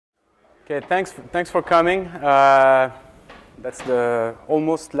Okay, thanks for coming. That's the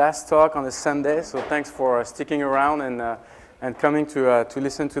almost last talk on a Sunday, so thanks for sticking around and coming to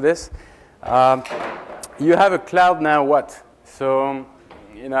listen to this. You have a cloud now, what? So,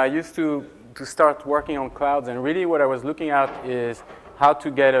 I used to start working on clouds, and really what I was looking at is how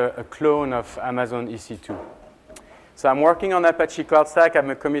to get a clone of Amazon EC2. So I'm working on Apache Cloud Stack. I'm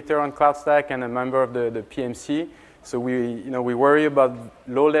a committer on Cloud Stack and a member of the PMC. So we worry about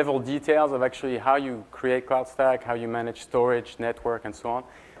low-level details of actually how you create Cloud Stack, how you manage storage, network, and so on.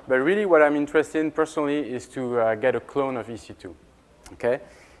 But really what I'm interested in personally is to get a clone of EC2, okay?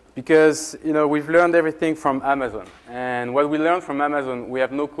 Because we've learned everything from Amazon. And what we learned from Amazon, we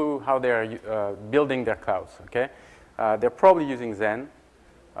have no clue how they're building their clouds, okay? They're probably using Zen,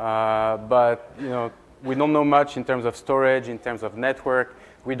 but we don't know much in terms of storage, in terms of network.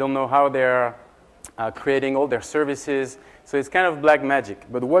 We don't know how they're creating all their services. So it's kind of black magic.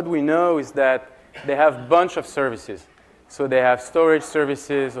 But what we know is that they have a bunch of services. So they have storage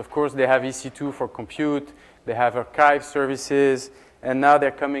services. Of course, they have EC2 for compute. They have archive services. And now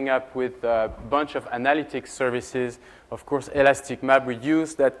they're coming up with a bunch of analytics services. Of course, Elastic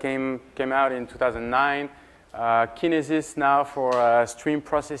MapReduce that came out in 2009. Kinesis now for stream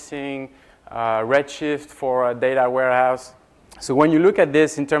processing. Redshift for a data warehouse. So when you look at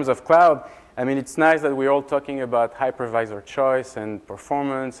this in terms of cloud, I mean, it's nice that we're all talking about hypervisor choice and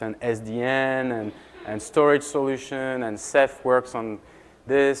performance and SDN and storage solution, and Ceph works on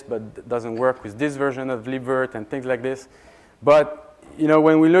this, but doesn't work with this version of libvirt and things like this. But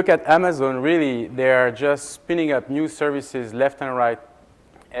when we look at Amazon, really, they're just spinning up new services left and right.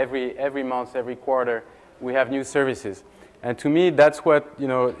 Every month, every quarter, we have new services. And to me, that's what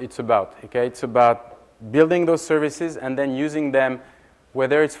it's about. Okay, it's about building those services and then using them,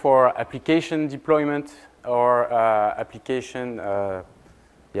 whether it's for application deployment or application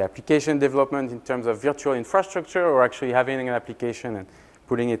development in terms of virtual infrastructure, or actually having an application and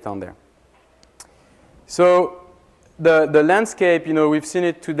putting it on there. So the landscape, we've seen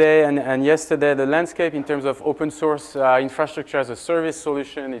it today and yesterday. The landscape in terms of open source infrastructure as a service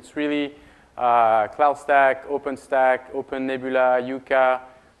solution, it's really Cloud Stack, OpenStack, OpenNebula, Yuka,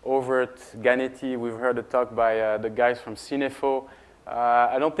 Overt, Ganeti. We've heard a talk by the guys from Cinefo.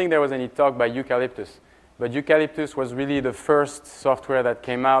 I don't think there was any talk by Eucalyptus, but Eucalyptus was really the first software that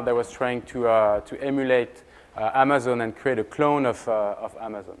came out that was trying to emulate Amazon and create a clone of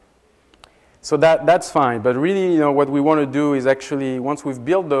Amazon. So that's fine, but really, what we want to do is actually, once we've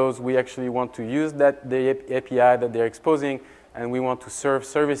built those, we actually want to use the API that they're exposing, and we want to serve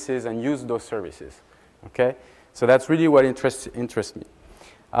services and use those services, okay? So that's really what interests me.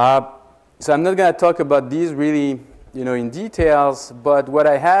 So I'm not going to talk about these really, in details, but what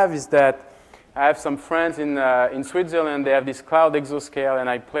I have is that I have some friends in Switzerland. They have this cloud exascale, and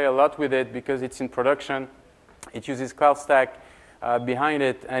I play a lot with it because it's in production. It uses Cloud Stack behind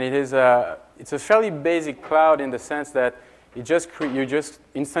it, and it's a fairly basic cloud in the sense that you just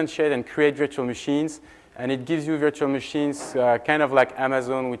instantiate and create virtual machines. And it gives you virtual machines kind of like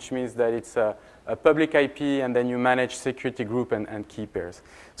Amazon, which means that it's a public IP, and then you manage security group and key pairs.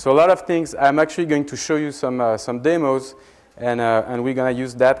 So a lot of things. I'm actually going to show you some demos, and we're going to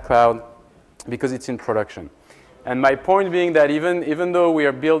use that cloud because it's in production. And my point being that even though we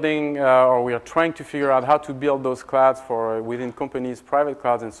are building or we are trying to figure out how to build those clouds for within companies, private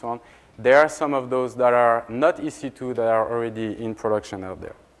clouds, and so on, there are some of those that are not EC2 that are already in production out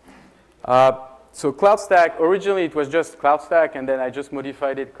there. So Cloud Stack, originally it was just Cloud Stack, and then I just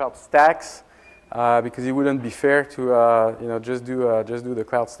modified it Cloud Stacks because it wouldn't be fair to just do the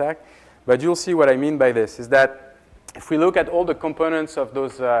Cloud Stack. But you'll see what I mean by this is that if we look at all the components of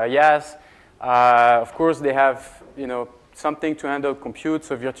those YAS, of course they have something to handle compute,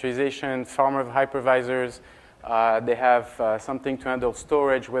 so virtualization, farm of hypervisors. They have something to handle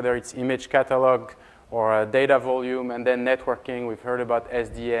storage, whether it's image catalog or data volume, and then networking. We've heard about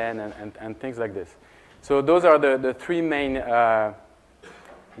SDN and things like this. So those are the three main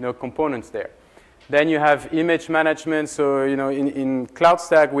components there. Then you have image management. So in Cloud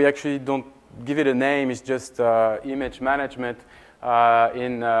Stack, we actually don't give it a name. It's just image management.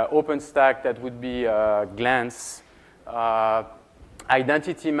 In OpenStack, that would be Glance.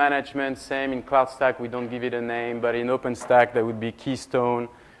 Identity management, same in Cloud Stack. We don't give it a name, but in OpenStack, that would be Keystone.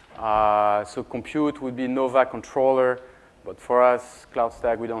 So compute would be Nova Controller, but for us, Cloud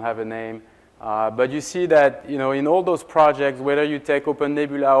Stack, we don't have a name. But you see that in all those projects, whether you take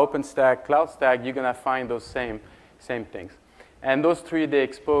OpenNebula, OpenStack, Cloud Stack, you're going to find those same things. And those three, they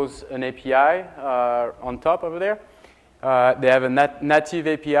expose an API on top over there. They have a native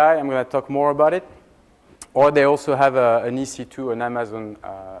API. I'm going to talk more about it. or they also have an EC2, an Amazon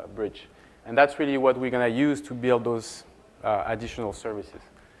bridge. And that's really what we're going to use to build those additional services,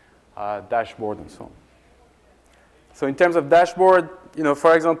 dashboard and so on. So in terms of dashboard,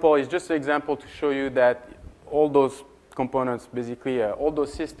 for example, it's just an example to show you that all those components, basically all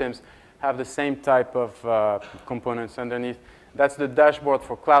those systems have the same type of components underneath. That's the dashboard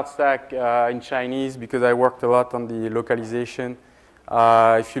for CloudStack in Chinese, because I worked a lot on the localization.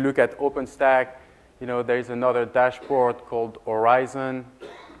 If you look at OpenStack, there is another dashboard called Horizon.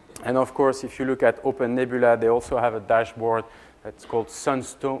 And of course, if you look at OpenNebula, they also have a dashboard that's called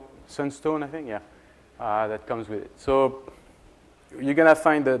Sunstone, I think, yeah, that comes with it. So you're going to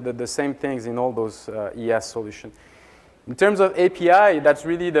find the same things in all those ES solutions. In terms of API, that's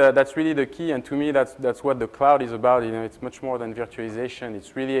really the key, and to me, that's what the cloud is about. It's much more than virtualization.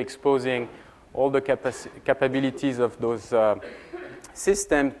 It's really exposing all the capabilities of those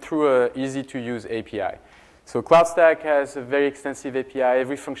systems through an easy-to-use API. So CloudStack has a very extensive API.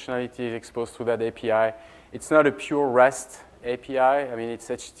 Every functionality is exposed through that API. It's not a pure REST API. I mean, it's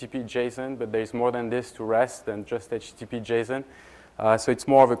HTTP JSON, but there's more than this to REST than just HTTP JSON. So it's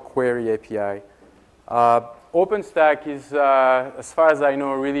more of a query API. OpenStack is, as far as I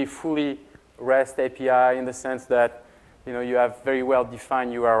know, really fully REST API in the sense that you have very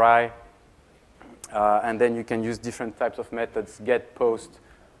well-defined URI, and then you can use different types of methods, get, post,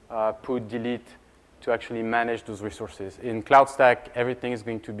 put, delete, to actually manage those resources. In CloudStack, everything is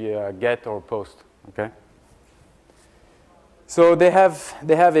going to be a get or post. Okay. So they have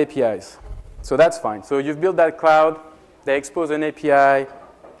APIs. So that's fine. So you've built that cloud. They expose an API.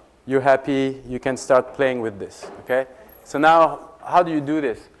 You're happy, you can start playing with this, okay? So now, how do you do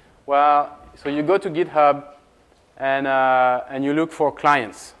this? Well, so you go to GitHub, and you look for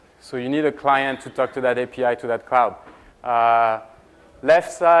clients. So you need a client to talk to that API, to that cloud.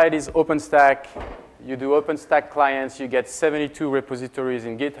 Left side is OpenStack. You do OpenStack clients, you get 72 repositories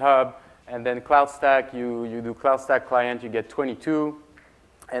in GitHub, and then CloudStack, you do CloudStack client, you get 22.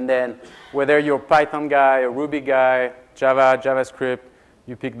 And then whether you're a Python guy, a Ruby guy, Java, JavaScript,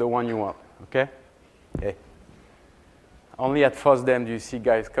 you pick the one you want, okay? Okay. Only at FOSDEM do you see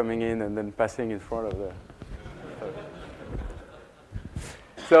guys coming in and then passing in front of the...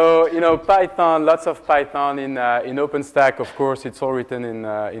 So, Python, lots of Python in OpenStack, of course. It's all written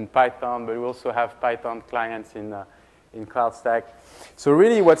in Python, but we also have Python clients in CloudStack. So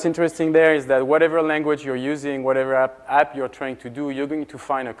really what's interesting there is that whatever language you're using, whatever app you're trying to do, you're going to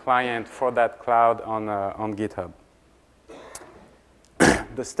find a client for that cloud on GitHub.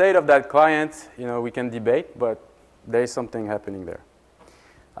 The state of that client, we can debate, but there is something happening there.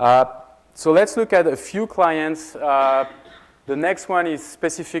 So let's look at a few clients. The next one is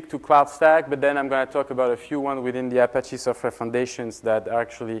specific to CloudStack, but then I'm going to talk about a few ones within the Apache Software Foundations that are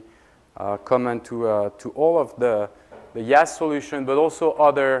actually common to all of the IaaS solution, but also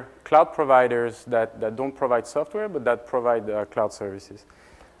other cloud providers that don't provide software, but that provide cloud services.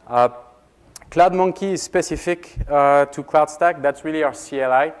 CloudMonkey is specific to CloudStack. That's really our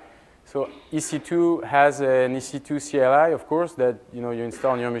CLI. So EC2 has an EC2 CLI, of course, that you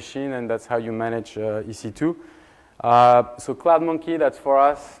install on your machine, and that's how you manage EC2. So CloudMonkey, that's for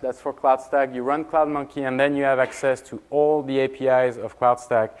us. That's for CloudStack. You run CloudMonkey, and then you have access to all the APIs of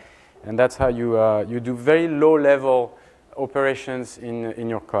CloudStack, and that's how you do very low-level operations in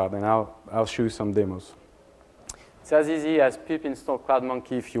your cloud. And I'll show you some demos. It's as easy as pip install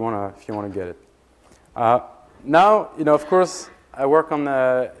CloudMonkey if you wanna get it. Now, of course, I work in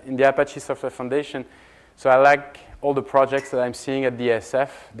the Apache Software Foundation, so I like all the projects that I'm seeing at the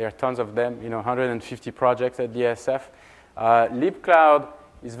SF. There are tons of them, 150 projects at the SF. libcloud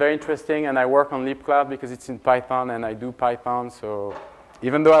is very interesting, and I work on libcloud because it's in Python, and I do Python. So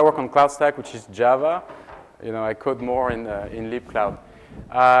even though I work on CloudStack, which is Java, I code more in libcloud.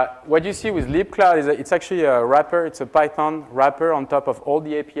 What you see with libcloud is that it's actually a wrapper. It's a Python wrapper on top of all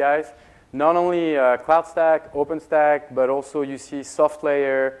the APIs. Not only CloudStack, OpenStack, but also you see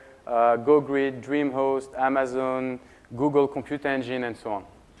SoftLayer, GoGrid, DreamHost, Amazon, Google Compute Engine, and so on.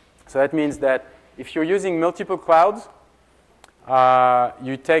 So that means that if you're using multiple clouds,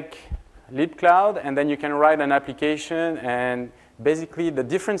 you take libcloud, and then you can write an application, and basically the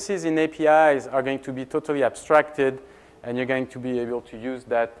differences in APIs are going to be totally abstracted, and you're going to be able to use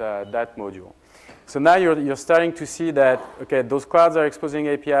that module. So now you're starting to see that, okay, those clouds are exposing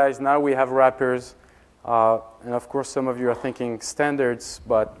APIs. Now we have wrappers. And of course, some of you are thinking standards,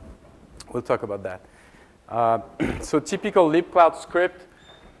 but we'll talk about that. So typical libcloud script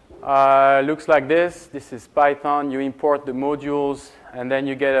looks like this. This is Python. You import the modules, and then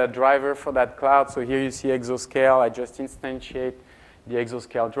you get a driver for that cloud. So here you see Exascale. I just instantiate the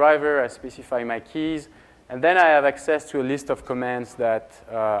Exascale driver. I specify my keys. And then I have access to a list of commands that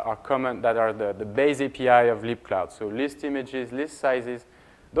are common, that are the base API of libcloud. So list images, list sizes.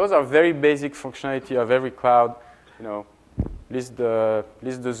 Those are very basic functionality of every cloud. You know, list the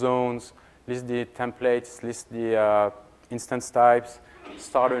zones, list the templates, list the instance types,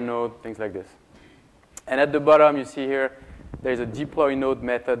 starter node, things like this. And at the bottom, you see here, there's a deploy node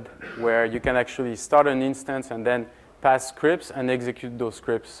method where you can actually start an instance and then pass scripts and execute those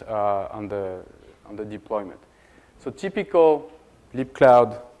scripts on the deployment. So typical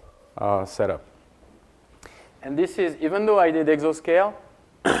libcloud setup. And this is, even though I did exascale,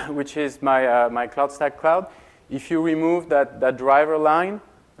 which is my cloud stack cloud, if you remove that driver line,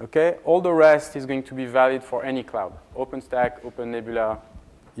 okay, all the rest is going to be valid for any cloud. OpenStack, OpenNebula,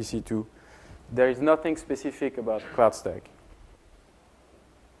 EC2. There is nothing specific about cloud stack.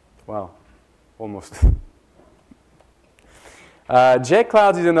 Well, almost.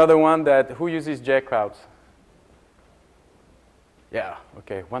 JClouds is another one that, who uses JClouds? Yeah,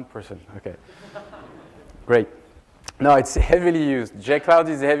 okay, one person, okay. Great. No, it's heavily used. JCloud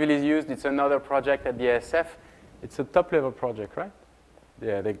is heavily used. It's another project at the SF. It's a top-level project, right?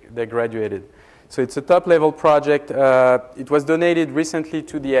 Yeah, they graduated. So it's a top-level project. It was donated recently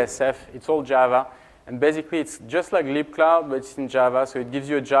to the SF. It's all Java. And basically, it's just like libcloud, but it's in Java. So it gives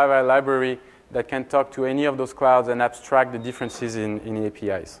you a Java library that can talk to any of those clouds and abstract the differences in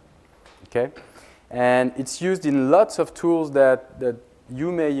APIs. Okay? And it's used in lots of tools that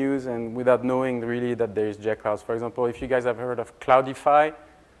you may use and without knowing really that there is JClouds. For example, if you guys have heard of Cloudify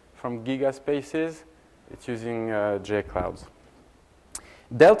from Gigaspaces, it's using JClouds.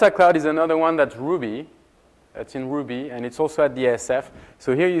 Delta Cloud is another one that's Ruby. It's in Ruby, and it's also at the SF.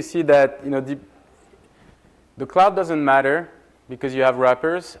 So here you see that, you know, the cloud doesn't matter because you have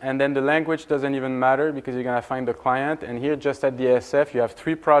wrappers, and then the language doesn't even matter because you're going to find the client. And here, just at the SF, you have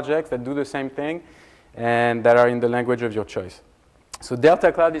 3 projects that do the same thing and that are in the language of your choice. So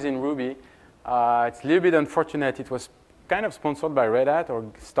Delta Cloud is in Ruby. It's a little bit unfortunate. It was kind of sponsored by Red Hat or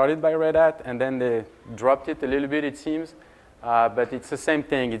started by Red Hat, and then they dropped it a little bit, it seems. But it's the same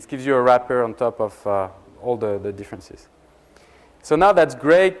thing. It gives you a wrapper on top of all the differences. So now that's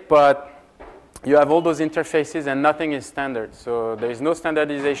great, but you have all those interfaces and nothing is standard. So there is no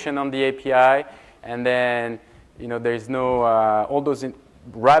standardization on the API, and then there is no, all those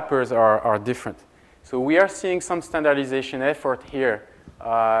wrappers are different. So we are seeing some standardization effort here.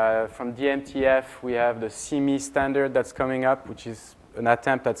 From DMTF, we have the CME standard that's coming up, which is an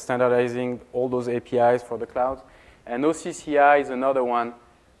attempt at standardizing all those APIs for the clouds. And OCCI is another one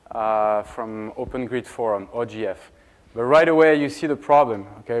from Open Grid Forum, OGF. But right away, you see the problem.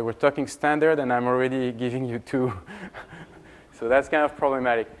 Okay, we're talking standard, and I'm already giving you 2. So that's kind of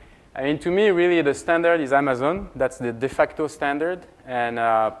problematic. I mean, to me, really, the standard is Amazon. That's the de facto standard. And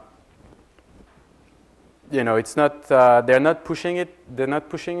it's not. They're not pushing it. They're not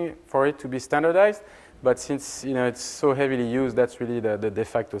pushing for it to be standardized. But since it's so heavily used, that's really the de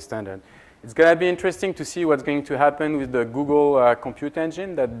facto standard. It's going to be interesting to see what's going to happen with the Google Compute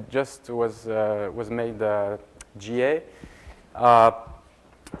Engine that just was made GA,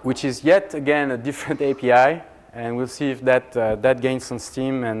 which is yet again a different API, and we'll see if that gains some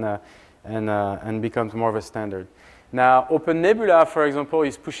steam and becomes more of a standard. Now, OpenNebula, for example,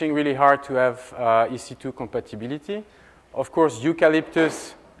 is pushing really hard to have EC2 compatibility. Of course,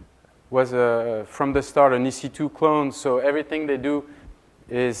 Eucalyptus was from the start an EC2 clone, so everything they do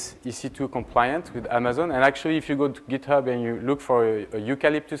is EC2 compliant with Amazon. And actually, if you go to GitHub and you look for a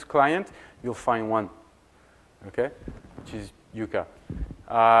Eucalyptus client, you'll find one, okay, which is Yuka.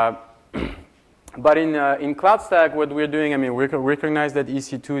 But in CloudStack, what we're doing, I mean, we recognize that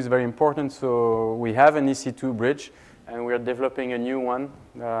EC2 is very important, so we have an EC2 bridge, and we're developing a new one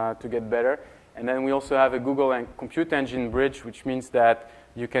to get better. And then we also have a Google Compute Engine bridge, which means that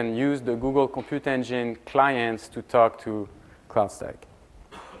you can use the Google Compute Engine clients to talk to CloudStack.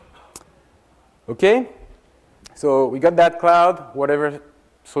 Okay, so we got that cloud, whatever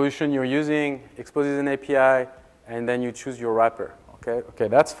solution you're using, exposes an API, and then you choose your wrapper. Okay,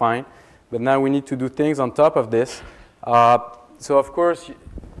 that's fine. But now we need to do things on top of this. So of course,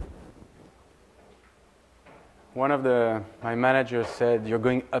 one of my managers said, you're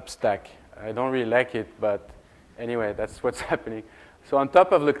going upstack. I don't really like it, but anyway, that's what's happening. So on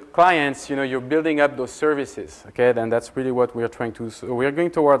top of the clients, you're building up those services, okay? Then that's really what we're trying to do. So we're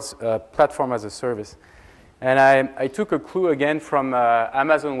going towards platform as a service. And I took a clue again from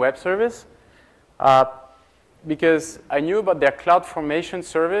Amazon Web Service because I knew about their CloudFormation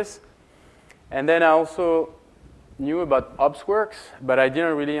service. And then I also knew about OpsWorks, but I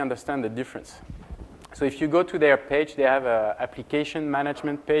didn't really understand the difference. So if you go to their page, they have an application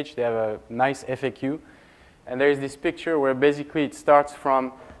management page. They have a nice FAQ. And there is this picture where basically it starts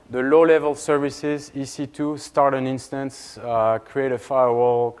from the low-level services, EC2, start an instance, create a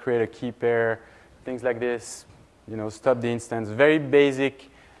firewall, create a key pair, things like this, stop the instance. Very basic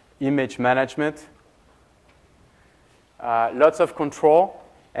image management. Lots of control.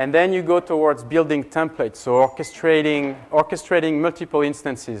 And then you go towards building templates, so orchestrating multiple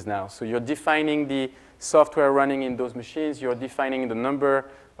instances now. So you're defining the software running in those machines. You're defining the number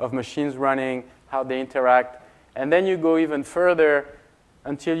of machines running, how they interact. And then you go even further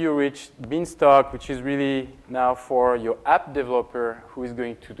until you reach Beanstalk, which is really now for your app developer who is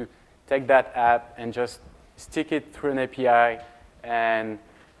going to take that app and just stick it through an API, and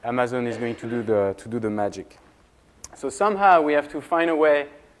Amazon is going to do the magic. So somehow we have to find a way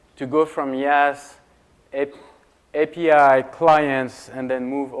to go from IaaS, API, clients, and then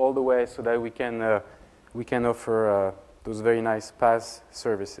move all the way so that we can offer those very nice PaaS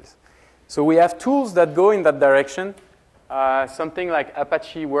services. So we have tools that go in that direction. Something like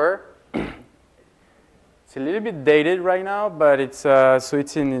Apache Ware. It's a little bit dated right now, but it's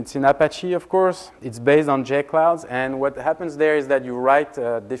in Apache, of course. It's based on JClouds, and what happens there is that you write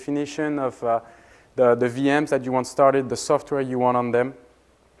a definition of the VMs that you want started, the software you want on them.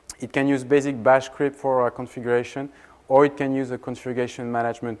 It can use basic bash script for configuration, or it can use a configuration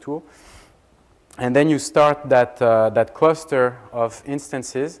management tool. And then you start that cluster of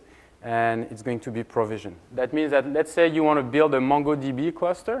instances, and it's going to be provisioned. That means that, let's say you want to build a MongoDB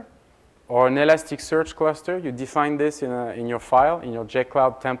cluster or an Elasticsearch cluster. You define this in your file, in your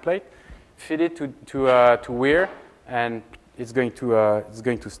JCloud template, feed it to Ware, and it's going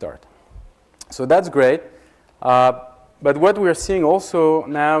to start. So that's great. But what we're seeing also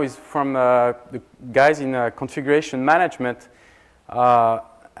now is from the guys in configuration management,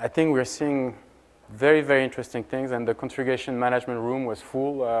 I think we're seeing very, very interesting things, and the configuration management room was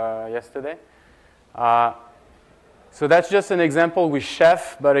full yesterday. So that's just an example with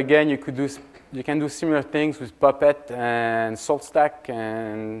Chef, but again, you can do similar things with Puppet and SaltStack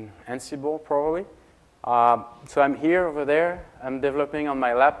and Ansible probably. So I'm here over there. I'm developing on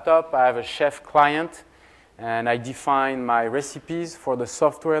my laptop. I have a Chef client, and I define my recipes for the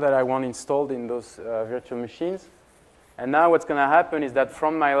software that I want installed in those virtual machines. And now what's going to happen is that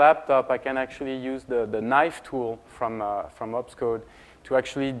from my laptop, I can actually use the knife tool from Opscode to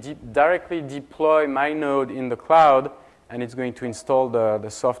actually directly deploy my node in the cloud, and it's going to install the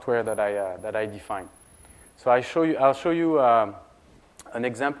software that I define. So I'll show you an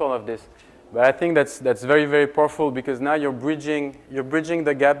example of this. But I think that's very, very powerful, because now you're bridging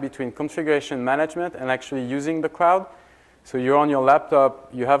the gap between configuration management and actually using the cloud. So you're on your laptop,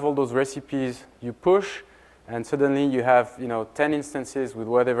 you have all those recipes, you push, and suddenly you have 10 instances with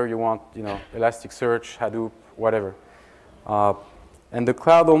whatever you want, Elasticsearch, Hadoop, whatever. And the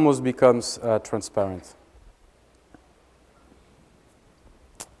cloud almost becomes transparent.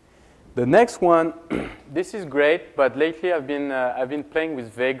 The next one, this is great, but lately I've been playing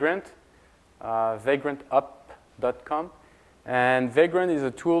with Vagrant, vagrantup.com, and Vagrant is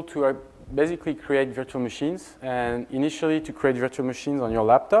a tool to basically create virtual machines, and initially to create virtual machines on your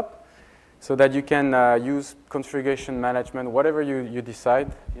laptop, so that you can use configuration management, whatever you decide,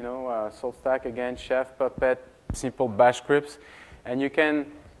 SaltStack again, Chef, Puppet, simple bash scripts, and you can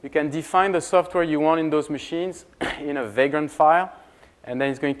define the software you want in those machines in a Vagrant file, and then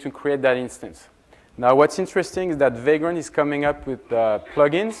it's going to create that instance. Now, what's interesting is that Vagrant is coming up with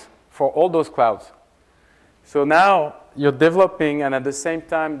plugins for all those clouds. So now you're developing, and at the same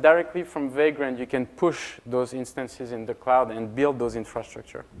time, directly from Vagrant, you can push those instances in the cloud and build those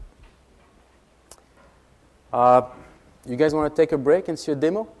infrastructure. You guys want to take a break and see a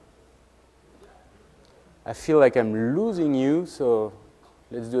demo? I feel like I'm losing you, so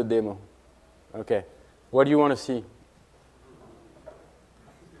let's do a demo. Okay. What do you want to see?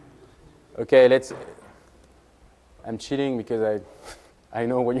 Okay, I'm cheating because I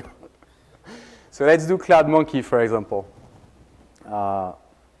know what you So let's do Cloud Monkey, for example.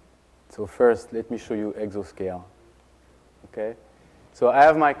 So first, let me show you Exascale. Okay. So I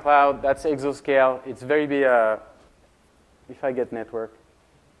have my cloud. That's Exascale. It's very big. If I get network.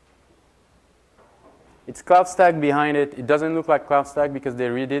 It's CloudStack behind it. It doesn't look like CloudStack because they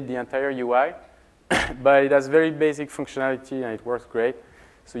redid the entire UI. But it has very basic functionality, and it works great.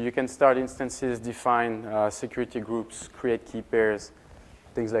 So you can start instances, define security groups, create key pairs,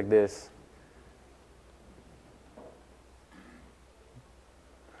 things like this.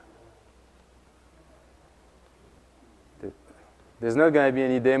 There's not going to be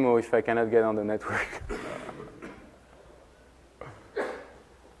any demo if I cannot get on the network.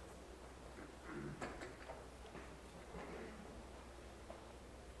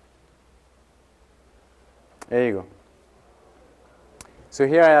 There you go. So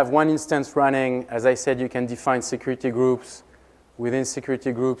here I have one instance running. As I said, you can define security groups. Within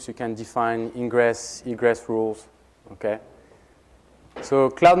security groups, you can define ingress, egress rules. Okay. So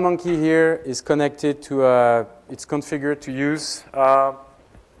CloudMonkey here is connected to, it's configured to use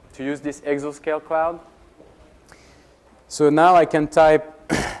this exascale cloud. So now I can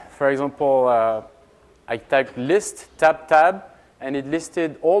type, for example, I typed list tab, and it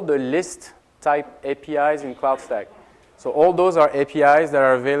listed all the list type APIs in CloudStack. So all those are APIs that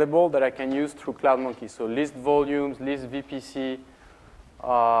are available that I can use through CloudMonkey. So list volumes, list VPC.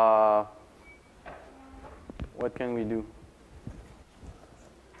 What can we do?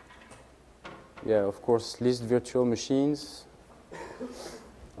 Yeah, of course, list virtual machines.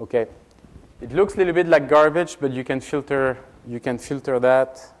 Okay. It looks a little bit like garbage, but you can filter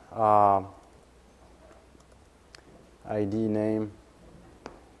that. ID, name.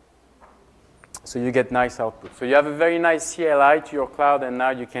 So you get nice output. So you have a very nice CLI to your cloud, and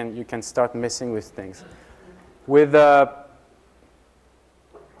now you can start messing with things. With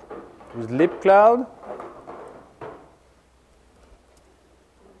libcloud,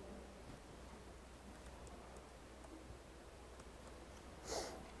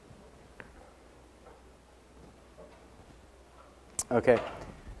 okay.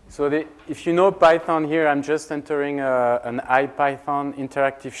 So if you know Python here, I'm just entering an IPython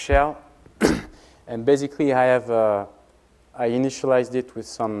interactive shell. And basically, I initialized it with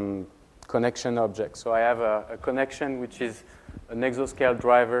some connection object. So I have a connection, which is an exascale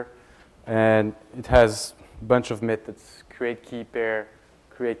driver. And it has a bunch of methods: create key pair,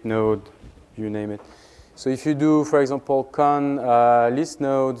 create node, you name it. So if you do, for example, con list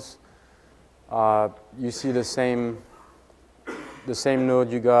nodes, you see the same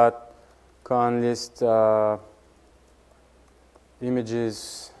node you got, con list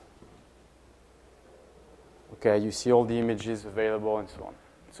images. Okay, you see all the images available and so on.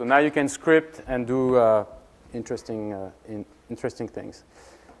 So now you can script and do interesting things.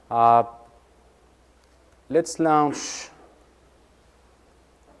 Let's launch.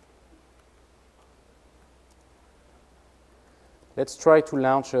 Let's try to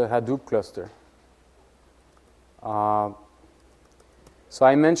launch a Hadoop cluster. So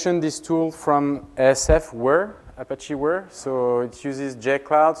I mentioned this tool from ASF, Where, Apache Where. So it uses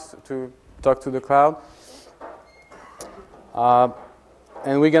JCloud to talk to the cloud.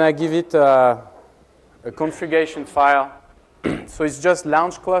 And we're going to give it a configuration file. So it's just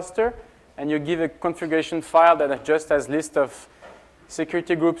launch cluster, and you give a configuration file that just has list of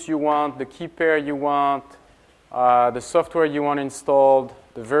security groups you want, the key pair you want, the software you want installed,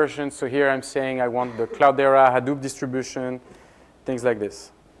 the version. So here I'm saying I want the Cloudera Hadoop distribution, things like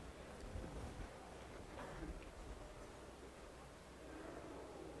this.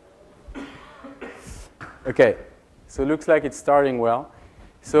 Okay. So it looks like it's starting well.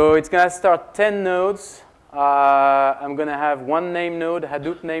 So it's going to start 10 nodes. I'm going to have one name node,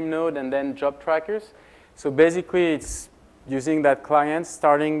 Hadoop name node, and then job trackers. So basically, it's using that client,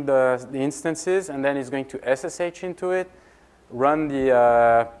 starting the instances, and then it's going to SSH into it, run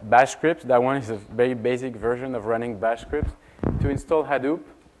the bash script. That one is a very basic version of running bash scripts to install Hadoop.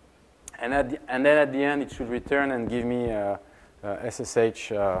 And then at the end, it should return and give me a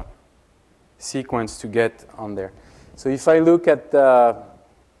SSH sequence to get on there. So if I look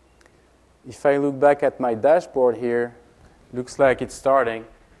back at my dashboard here, looks like it's starting.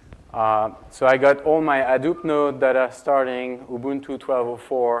 So I got all my Hadoop nodes that are starting Ubuntu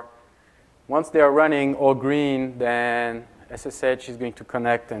 12.04. Once they are running all green, then SSH is going to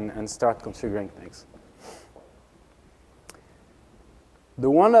connect and start configuring things. The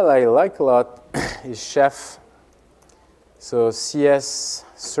one that I like a lot is Chef. So CS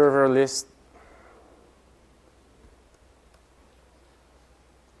server list.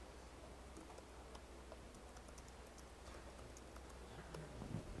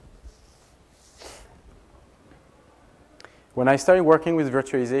 When I started working with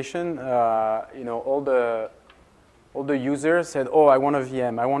virtualization, all the users said, "Oh, I want a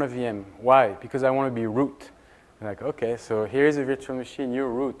VM. I want a VM. Why? Because I want to be root." I'm like, okay, so here's a virtual machine. You're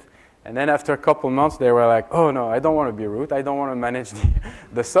root. And then after a couple months, they were like, "Oh no, I don't want to be root. I don't want to manage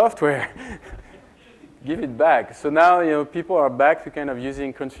the software. Give it back." So now people are back to kind of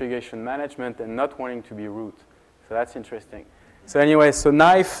using configuration management and not wanting to be root. So that's interesting. So anyway, so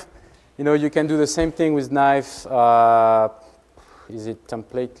Knife. You can do the same thing with Knife. Is it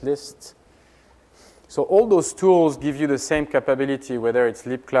template list? So all those tools give you the same capability, whether it's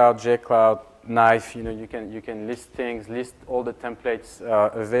libcloud, JCloud, Knife. You can list things, list all the templates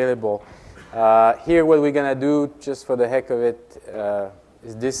available. Here, what we're gonna do, just for the heck of it,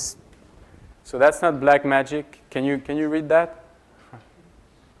 is this So that's not black magic. Can you read that?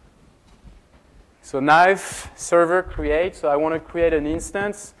 So knife server create. So I want to create an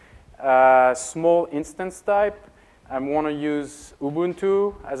instance, small instance type. I want to use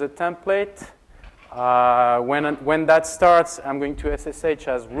Ubuntu as a template. When that starts, I'm going to SSH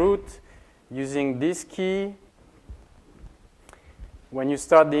as root using this key. When you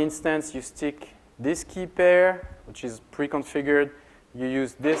start the instance, you stick this key pair, which is pre-configured. You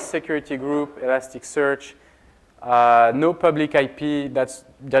use this security group, Elasticsearch. No public IP. That's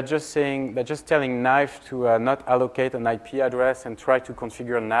just telling knife to not allocate an IP address and try to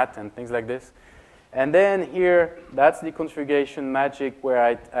configure NAT and things like this. And then here, that's the configuration magic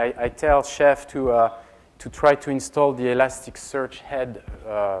where I tell Chef to try to install the Elasticsearch head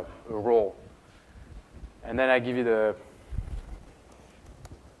role. And then I give it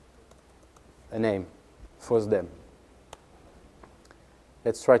a name, FOSDEM.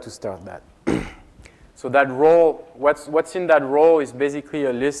 Let's try to start that. So that role, what's in that role is basically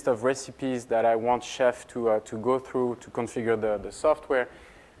a list of recipes that I want Chef to go through to configure the software.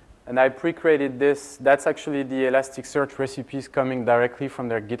 And I pre-created this. That's actually the Elasticsearch recipes coming directly from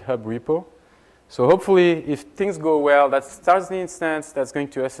their GitHub repo. So hopefully, if things go well, that starts the instance. That's going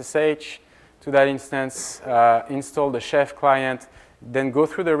to SSH to that instance, install the Chef client, then go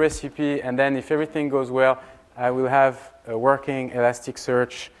through the recipe. And then if everything goes well, I will have a working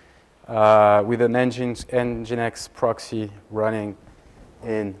Elasticsearch with an Nginx proxy running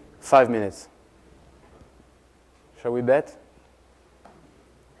in 5 minutes. Shall we bet?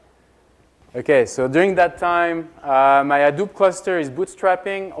 OK, so during that time, my Hadoop cluster is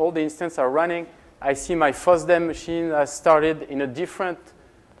bootstrapping. All the instances are running. I see my FOSDEM machine has started in a different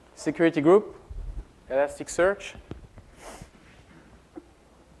security group, Elasticsearch.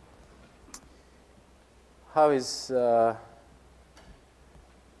 How is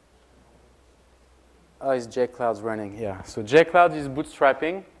JCloud running? Yeah, so JCloud is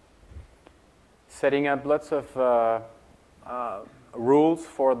bootstrapping, setting up lots of rules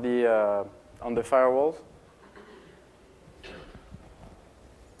for the on the firewalls.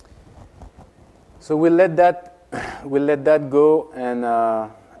 So we'll let that go,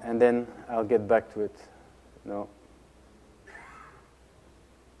 and then I'll get back to it. No.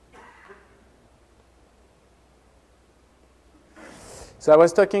 So I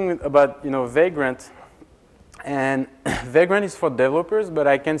was talking about Vagrant, and Vagrant is for developers, but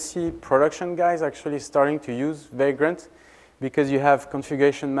I can see production guys actually starting to use Vagrant because you have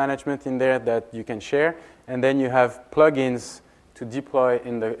configuration management in there that you can share, and then you have plugins to deploy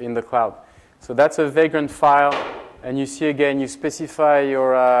in the cloud. So that's a Vagrant file, and you see again you specify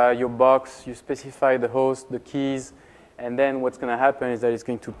your box, you specify the host, the keys, and then what's going to happen is that it's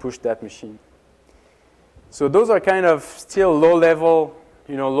going to push that machine. So those are kind of still low-level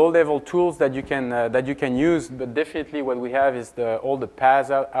tools that you can use, but definitely what we have is all the paths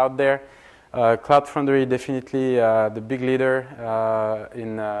out there. Cloud Foundry definitely the big leader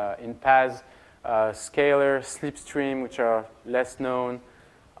in paths. Scalar, Slipstream, which are less known,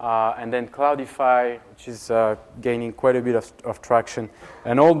 and then Cloudify, which is gaining quite a bit of traction.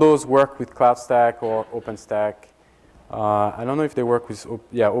 And all those work with CloudStack or OpenStack. I don't know if they work with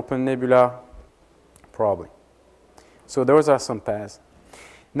OpenNebula. Probably. So those are some paths.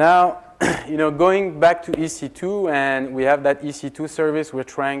 Now, going back to EC2, and we have that EC2 service, we're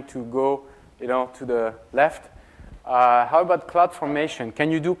trying to go, to the left. How about CloudFormation? Can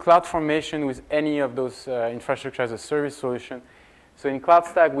you do CloudFormation with any of those infrastructure as a service solution? So in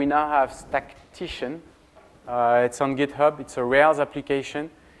CloudStack, we now have Stacktician. It's on GitHub. It's a Rails application.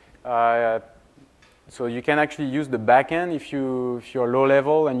 So you can actually use the backend if you're low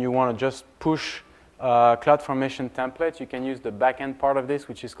level and you want to just push CloudFormation templates. You can use the backend part of this,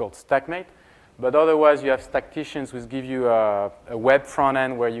 which is called StackMate. But otherwise, you have Stackticians, which give you a web front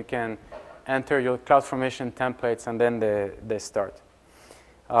end where you can enter your CloudFormation templates, and then they start.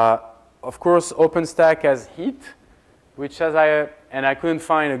 Of course, OpenStack has Heat, which and I couldn't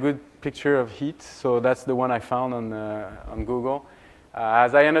find a good picture of Heat, so that's the one I found on Google.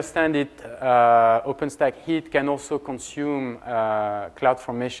 As I understand it, OpenStack Heat can also consume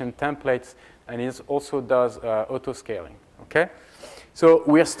CloudFormation templates, and it also does auto-scaling. Okay? So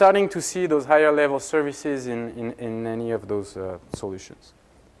we're starting to see those higher level services in any of those solutions.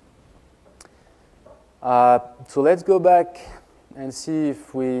 So let's go back and see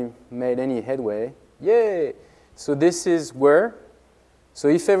if we made any headway. Yay! So this is where. So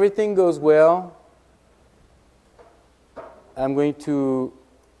if everything goes well, I'm going to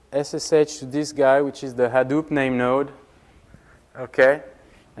SSH to this guy, which is the Hadoop name node. Okay.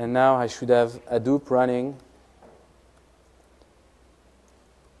 And now I should have Hadoop running.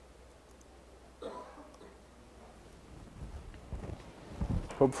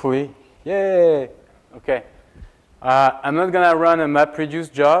 hopefully. Yay! Okay. I'm not going to run a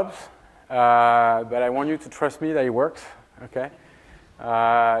MapReduce job, but I want you to trust me that it works. Okay.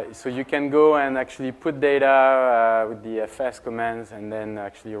 So you can go and actually put data with the fs commands and then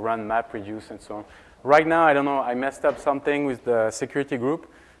actually run MapReduce and so on. Right now, I don't know, I messed up something with the security group,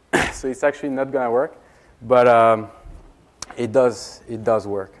 so it's actually not going to work, but it does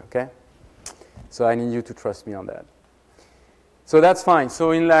work, okay? So I need you to trust me on that. So that's fine.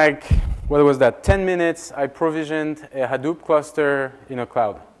 So in like, what was that, 10 minutes, I provisioned a Hadoop cluster in a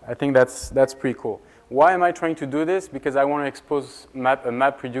cloud. I think that's pretty cool. Why am I trying to do this? Because I want to expose a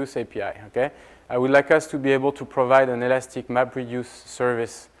MapReduce API, okay? I would like us to be able to provide an elastic MapReduce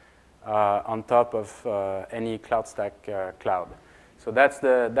service on top of any cloud stack cloud. So that's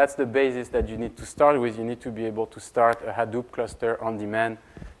the basis that you need to start with. You need to be able to start a Hadoop cluster on demand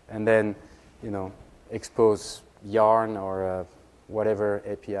and then, you know, expose Yarn or whatever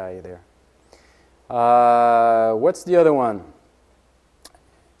API there. What's the other one?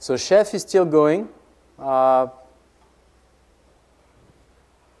 So Chef is still going.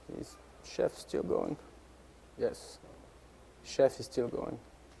 Is Chef still going? Yes. Chef is still going.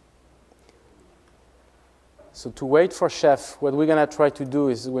 So to wait for Chef, what we're going to try to do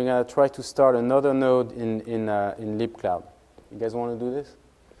is we're going to try to start another node in libcloud. You guys want to do this?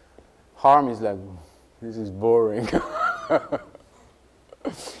 Harm is like, this is boring.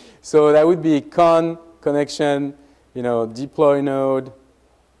 So that would be connection, you know, deploy node,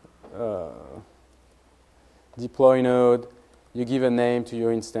 you give a name to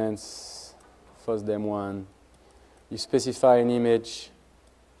your instance, FOSDEM1, you specify an image,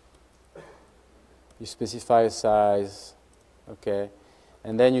 you specify a size, okay,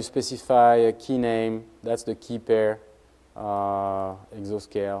 and then you specify a key name, that's the key pair,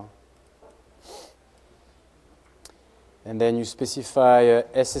 exascale. And then you specify a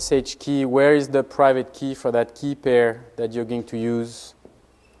SSH key. Where is the private key for that key pair that you're going to use?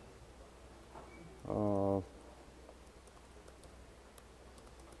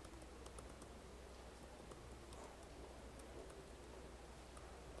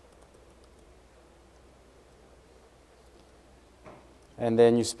 And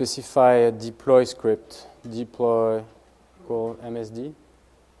then you specify a deploy script, deploy called MSD.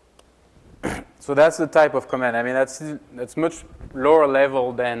 So that's the type of command. I mean, that's much lower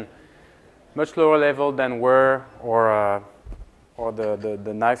level than where or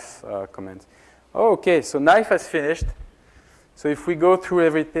the knife commands. Oh, okay, so knife has finished. So if we go through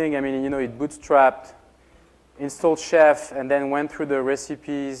everything, I mean, you know, it bootstrapped, installed Chef, and then went through the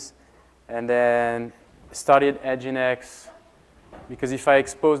recipes, and then started Nginx. Because if I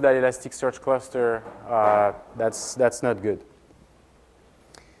expose that Elasticsearch cluster, that's not good.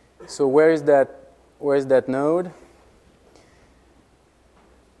 So where is that node?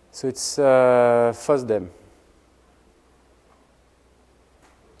 So it's FOSDEM.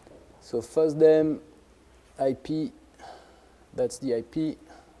 So FOSDEM IP, that's the IP.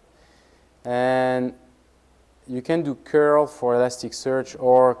 And you can do curl for Elasticsearch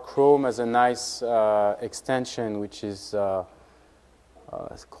or Chrome as a nice extension, which is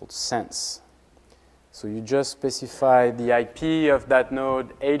it's called sense. So you just specify the IP of that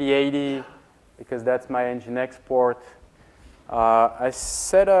node, 8080, because that's my Nginx port. I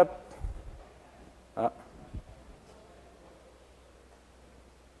set up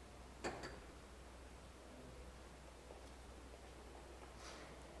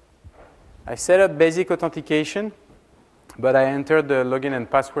basic authentication, but I entered the login and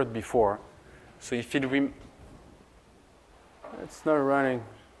password before. So if it it's not running.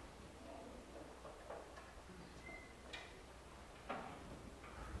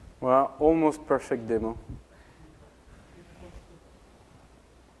 Well, almost perfect demo.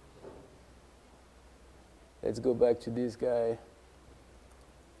 Let's go back to this guy.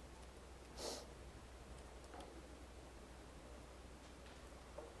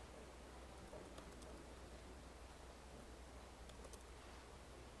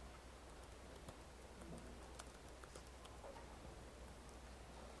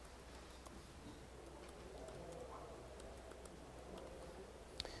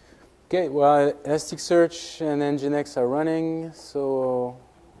 Okay, well, Elasticsearch and Nginx are running, so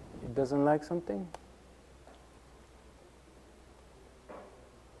it doesn't like something.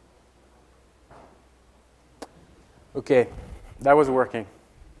 Okay, that was working.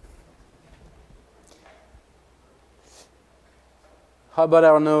 How about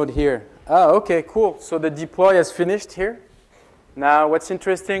our node here? Oh, okay, cool. So the deploy has finished here. Now, what's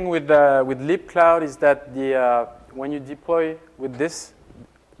interesting with libcloud is that when you deploy with this,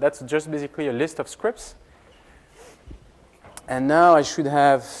 that's just basically a list of scripts. And now I should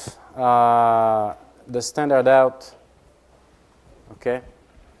have the standard out. Okay.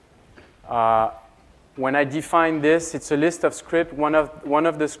 When I define this, it's a list of script. One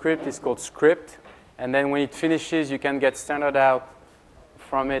of the script is called script. And then when it finishes, you can get standard out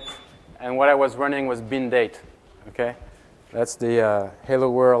from it. And what I was running was bin date. Okay. That's the hello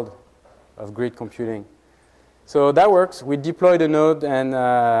world of grid computing. So that works. We deploy the node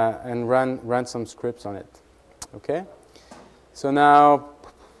and run some scripts on it. Okay. So now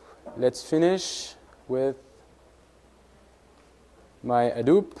let's finish with my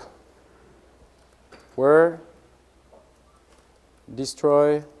Hadoop. Where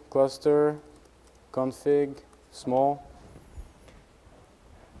destroy cluster config small.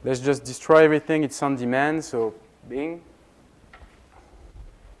 Let's just destroy everything. It's on demand. So bing.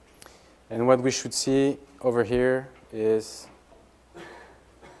 And what we should see over here is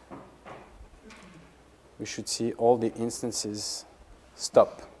we should see all the instances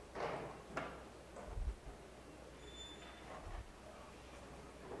stop.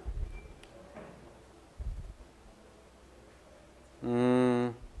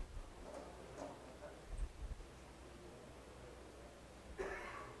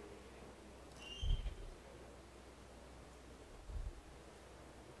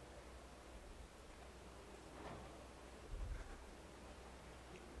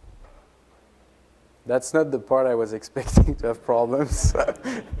 That's not the part I was expecting to have problems.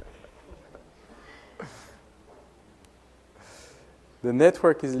 The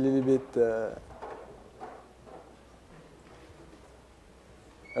network is a little bit...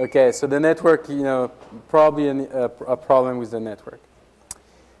 OK, so the network, probably a problem with the network.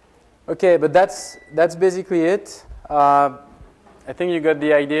 OK, but that's basically it. I think you got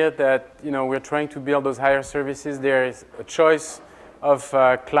the idea that we're trying to build those higher services. There is a choice of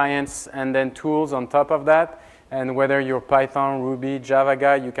clients and then tools on top of that. And whether you're Python, Ruby, Java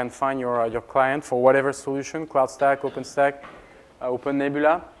guy, you can find your client for whatever solution, CloudStack, OpenStack,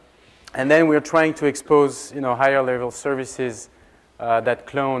 OpenNebula. And then we're trying to expose higher level services that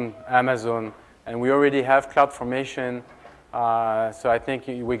clone Amazon. And we already have CloudFormation. So I think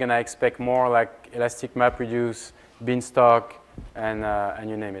we're going to expect more like Elastic MapReduce, Beanstalk, and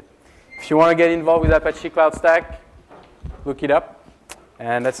you name it. If you want to get involved with Apache CloudStack, look it up.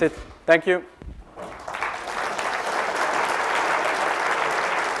 And that's it. Thank you.